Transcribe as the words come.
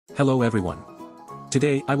Hello everyone.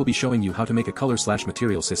 Today I will be showing you how to make a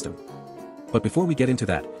color/material system. But before we get into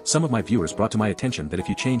that, some of my viewers brought to my attention that if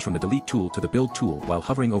you change from the delete tool to the build tool while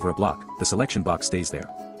hovering over a block, the selection box stays there.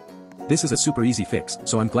 This is a super easy fix,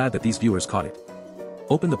 so I'm glad that these viewers caught it.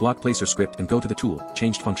 Open the block placer script and go to the tool,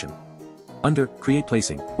 changed function. Under create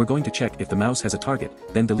placing, we're going to check if the mouse has a target,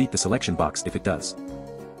 then delete the selection box if it does.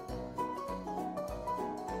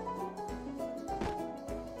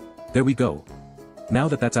 There we go. Now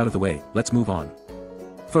that that's out of the way, let's move on.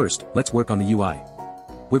 First, let's work on the UI.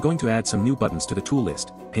 We're going to add some new buttons to the tool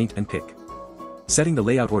list, paint and pick. Setting the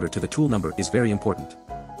layout order to the tool number is very important.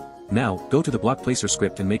 Now, go to the block placer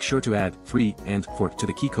script and make sure to add 3 and 4 to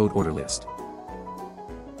the key code order list.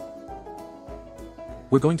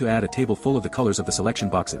 We're going to add a table full of the colors of the selection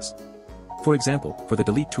boxes. For example, for the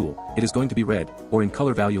delete tool, it is going to be red, or in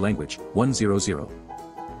color value language, 100.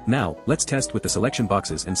 Now, let's test with the selection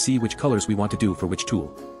boxes and see which colors we want to do for which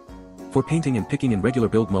tool. For painting and picking in regular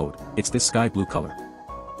build mode, it's this sky blue color.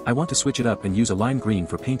 I want to switch it up and use a lime green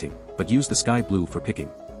for painting, but use the sky blue for picking.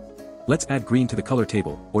 Let's add green to the color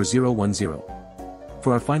table, or 010.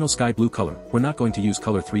 For our final sky blue color, we're not going to use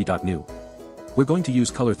color 3.new. We're going to use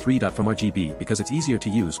color 3. From RGB because it's easier to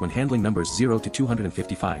use when handling numbers 0 to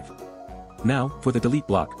 255. Now, for the delete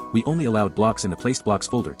block, we only allowed blocks in the placed blocks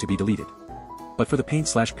folder to be deleted. But for the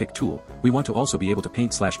paint/pick tool, we want to also be able to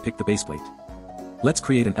paint/pick the base plate. Let's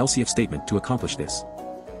create an else if statement to accomplish this.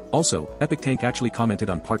 Also, Epic Tank actually commented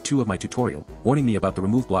on part 2 of my tutorial, warning me about the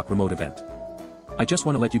remove block remote event. I just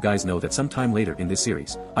want to let you guys know that sometime later in this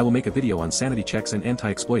series, I will make a video on sanity checks and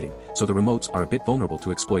anti-exploiting, so the remotes are a bit vulnerable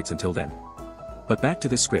to exploits until then. But back to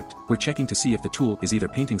this script, we're checking to see if the tool is either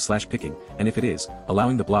painting/picking, and if it is,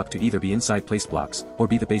 allowing the block to either be inside placed blocks, or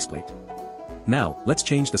be the base plate. Now, let's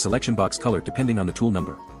change the selection box color depending on the tool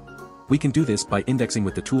number. We can do this by indexing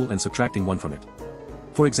with the tool and subtracting 1 from it.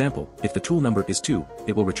 For example, if the tool number is 2,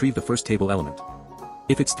 it will retrieve the first table element.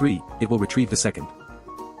 If it's 3, it will retrieve the second.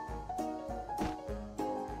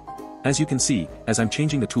 As you can see, as I'm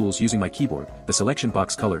changing the tools using my keyboard, the selection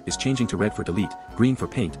box color is changing to red for delete, green for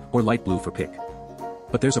paint, or light blue for pick.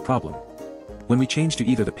 But there's a problem. When we change to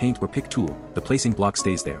either the paint or pick tool, the placing block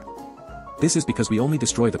stays there. This is because we only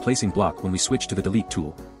destroy the placing block when we switch to the delete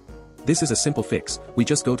tool. This is a simple fix, we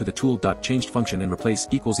just go to the tool.changed function and replace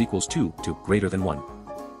 == 2 to greater than 1.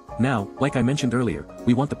 Now, like I mentioned earlier,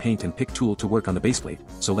 we want the paint and pick tool to work on the base plate,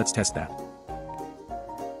 so let's test that.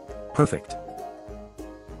 Perfect.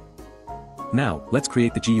 Now, let's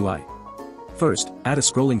create the GUI. First, add a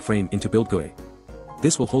scrolling frame into build GUI.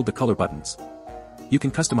 This will hold the color buttons. You can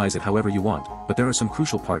customize it however you want, but there are some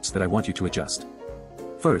crucial parts that I want you to adjust.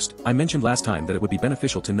 First, I mentioned last time that it would be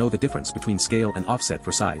beneficial to know the difference between scale and offset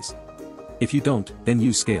for size. If you don't, then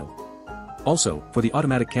use scale. Also, for the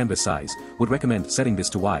automatic canvas size, would recommend setting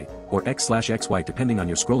this to Y, or X/XY depending on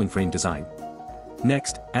your scrolling frame design.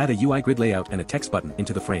 Next, add a UI grid layout and a text button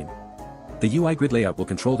into the frame. The UI grid layout will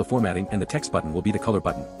control the formatting and the text button will be the color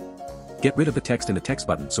button. Get rid of the text in the text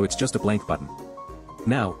button so it's just a blank button.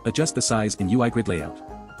 Now, adjust the size in UI grid layout.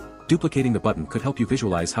 Duplicating the button could help you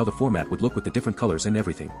visualize how the format would look with the different colors and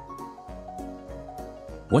everything.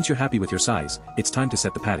 Once you're happy with your size, it's time to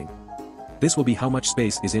set the padding. This will be how much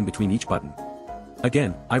space is in between each button.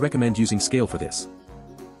 Again, I recommend using scale for this.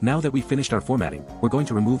 Now that we've finished our formatting, we're going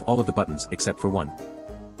to remove all of the buttons except for one.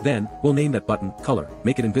 Then, we'll name that button color,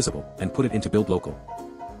 make it invisible, and put it into build local.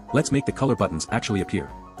 Let's make the color buttons actually appear.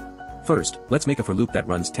 First, let's make a for loop that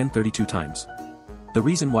runs 1032 times. The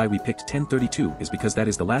reason why we picked 1032 is because that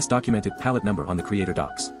is the last documented palette number on the creator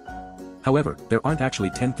docs. However, there aren't actually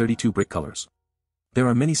 1032 brick colors. There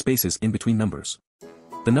are many spaces in between numbers.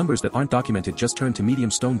 The numbers that aren't documented just turn to medium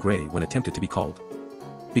stone gray when attempted to be called.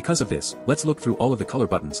 Because of this, let's look through all of the color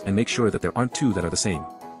buttons and make sure that there aren't 2 that are the same.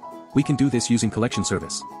 We can do this using collection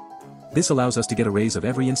service. This allows us to get arrays of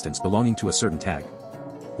every instance belonging to a certain tag.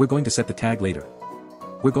 We're going to set the tag later.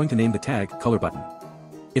 We're going to name the tag color button.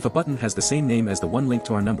 If a button has the same name as the one linked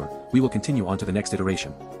to our number, we will continue on to the next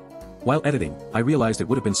iteration. While editing, I realized it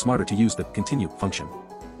would have been smarter to use the continue function.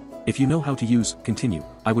 If you know how to use continue,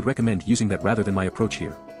 I would recommend using that rather than my approach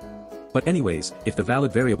here. But anyways, if the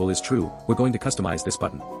valid variable is true, we're going to customize this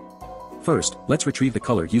button. First, let's retrieve the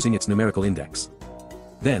color using its numerical index.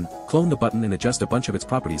 Then, clone the button and adjust a bunch of its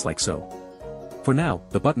properties like so. For now,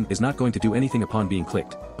 the button is not going to do anything upon being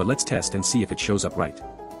clicked, but let's test and see if it shows up right.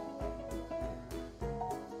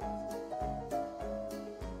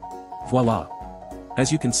 Voila!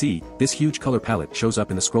 As you can see, this huge color palette shows up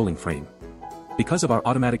in the scrolling frame. Because of our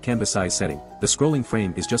automatic canvas size setting, the scrolling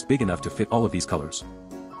frame is just big enough to fit all of these colors.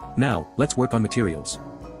 Now, let's work on materials.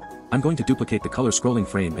 I'm going to duplicate the color scrolling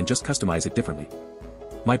frame and just customize it differently.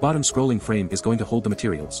 My bottom scrolling frame is going to hold the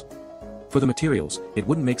materials. For the materials, it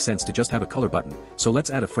wouldn't make sense to just have a color button, so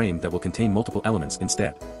let's add a frame that will contain multiple elements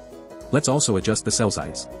instead. Let's also adjust the cell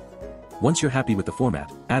size. Once you're happy with the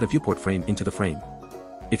format, add a viewport frame into the frame.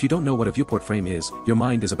 If you don't know what a viewport frame is, your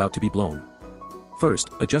mind is about to be blown.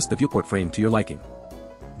 First, adjust the viewport frame to your liking.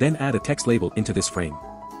 Then add a text label into this frame.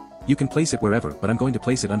 You can place it wherever, but I'm going to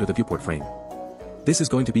place it under the viewport frame. This is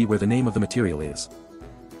going to be where the name of the material is.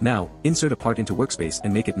 Now, insert a part into workspace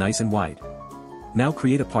and make it nice and wide. Now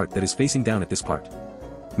create a part that is facing down at this part.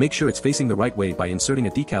 Make sure it's facing the right way by inserting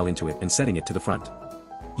a decal into it and setting it to the front.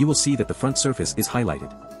 You will see that the front surface is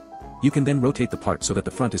highlighted. You can then rotate the part so that the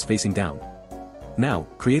front is facing down. Now,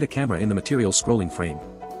 create a camera in the material scrolling frame.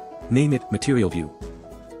 Name it Material View.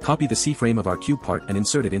 Copy the C-frame of our cube part and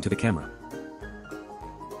insert it into the camera.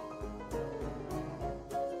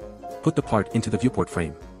 Put the part into the viewport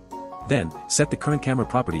frame. Then, set the current camera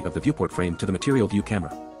property of the viewport frame to the Material View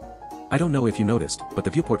camera. I don't know if you noticed, but the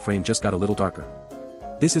viewport frame just got a little darker.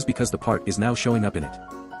 This is because the part is now showing up in it.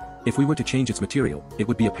 If we were to change its material, it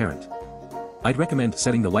would be apparent. I'd recommend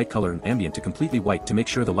setting the light color and ambient to completely white to make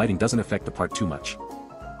sure the lighting doesn't affect the part too much.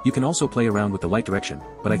 You can also play around with the light direction,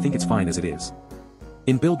 but I think it's fine as it is.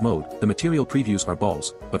 In build mode, the material previews are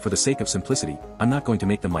balls, but for the sake of simplicity, I'm not going to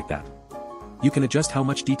make them like that. You can adjust how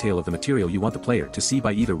much detail of the material you want the player to see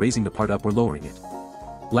by either raising the part up or lowering it.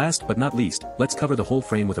 Last but not least, let's cover the whole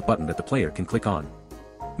frame with a button that the player can click on.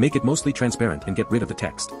 Make it mostly transparent and get rid of the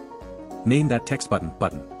text. Name that text button,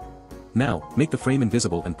 Button. Now, make the frame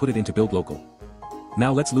invisible and put it into build local.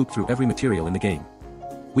 Now let's loop through every material in the game.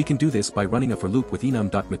 We can do this by running a for loop with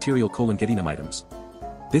enum.material:getEnum items.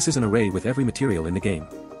 This is an array with every material in the game.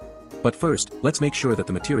 But first, let's make sure that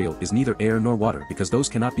the material is neither air nor water because those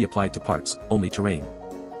cannot be applied to parts, only terrain.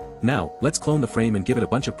 Now, let's clone the frame and give it a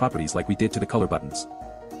bunch of properties like we did to the color buttons.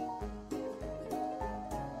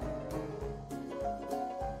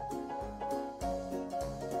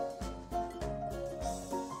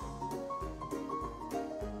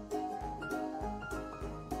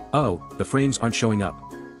 Oh, the frames aren't showing up.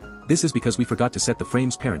 This is because we forgot to set the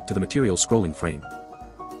frame's parent to the material scrolling frame.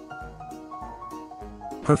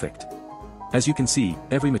 Perfect. As you can see,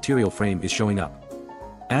 every material frame is showing up.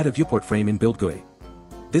 Add a viewport frame in Build GUI.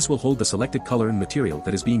 This will hold the selected color and material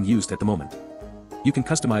that is being used at the moment. You can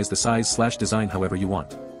customize the size/design however you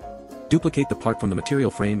want. Duplicate the part from the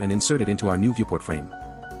material frame and insert it into our new viewport frame.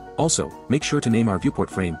 Also, make sure to name our viewport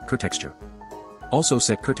frame CurTexture. Also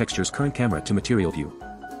set CurTexture's current camera to Material View.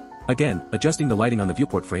 Again, adjusting the lighting on the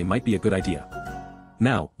viewport frame might be a good idea.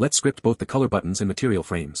 Now, let's script both the color buttons and material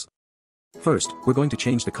frames. First, we're going to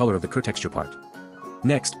change the color of the CurTexture part.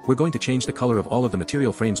 Next, we're going to change the color of all of the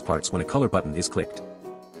material frames parts when a color button is clicked.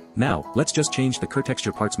 Now, let's just change the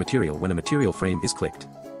CurTexture part's material when a material frame is clicked.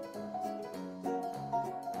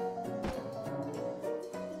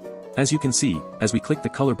 As you can see, as we click the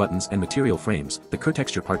color buttons and material frames, the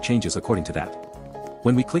CurTexture part changes according to that.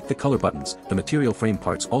 When we click the color buttons, the material frame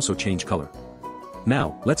parts also change color.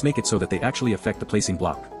 Now, let's make it so that they actually affect the placing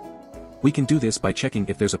block. We can do this by checking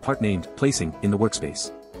if there's a part named Placing in the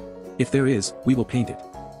workspace. If there is, we will paint it.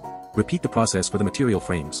 Repeat the process for the material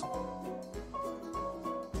frames.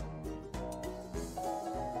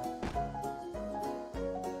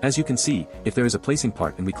 As you can see, if there is a placing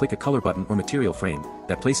part and we click a color button or material frame,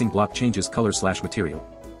 that placing block changes color/material.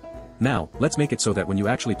 Now, let's make it so that when you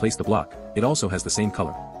actually place the block, it also has the same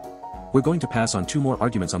color. We're going to pass on two more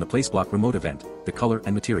arguments on the placeBlock remote event, the color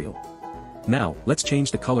and material. Now, let's change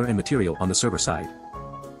the color and material on the server side.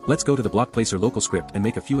 Let's go to the block placer local script and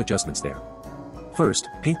make a few adjustments there. First,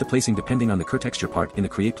 paint the placing depending on the CurTexture part in the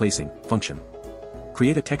createPlacing function.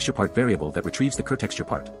 Create a texture part variable that retrieves the CurTexture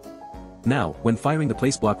part. Now, when firing the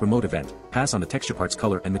placeBlock remote event, pass on the texture part's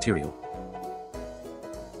color and material.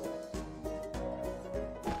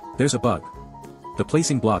 There's a bug. The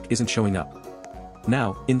placing block isn't showing up.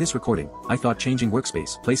 Now, in this recording, I thought changing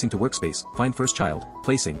workspace, placing to workspace, find first child,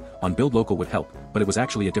 placing, on build local would help, but it was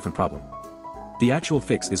actually a different problem. The actual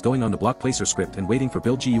fix is going on the block placer script and waiting for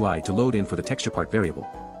build GUI to load in for the texture part variable.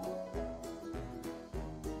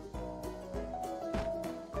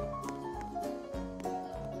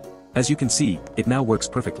 As you can see, it now works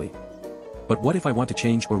perfectly. But what if I want to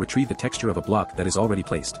change or retrieve the texture of a block that is already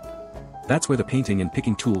placed? That's where the painting and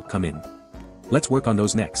picking tool come in. Let's work on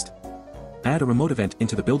those next. Add a remote event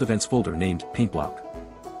into the build events folder named paint block.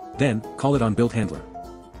 Then, call it on build handler.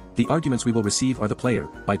 The arguments we will receive are the player,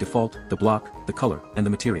 by default, the block, the color, and the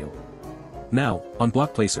material. Now, on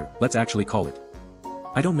block placer, let's actually call it.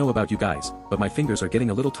 I don't know about you guys, but my fingers are getting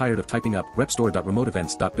a little tired of typing up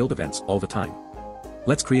repstore.remoteevents.buildEvents all the time.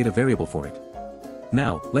 Let's create a variable for it.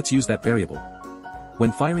 Now, let's use that variable.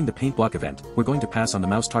 When firing the paint block event, we're going to pass on the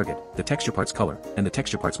mouse target, the texture parts color, and the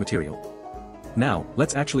texture parts material. Now,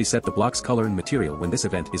 let's actually set the block's color and material when this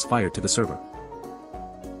event is fired to the server.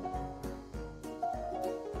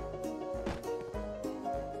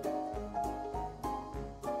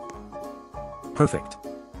 Perfect.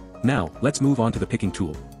 Now, let's move on to the picking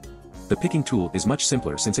tool. The picking tool is much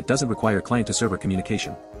simpler since it doesn't require client-to-server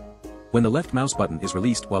communication. When the left mouse button is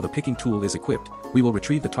released while the picking tool is equipped, we will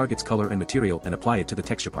retrieve the target's color and material and apply it to the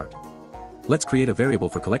texture part. Let's create a variable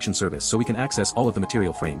for collection service so we can access all of the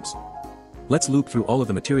material frames. Let's loop through all of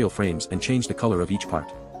the material frames and change the color of each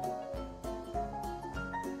part.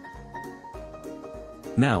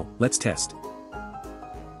 Now, let's test.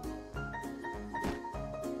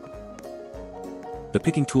 The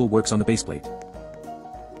picking tool works on the base plate.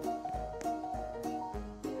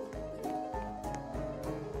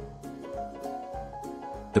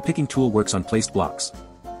 The picking tool works on placed blocks.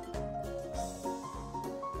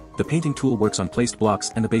 The painting tool works on placed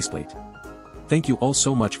blocks and the base plate. Thank you all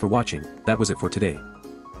so much for watching. That was it for today.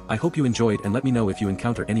 I hope you enjoyed and let me know if you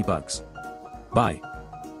encounter any bugs. Bye.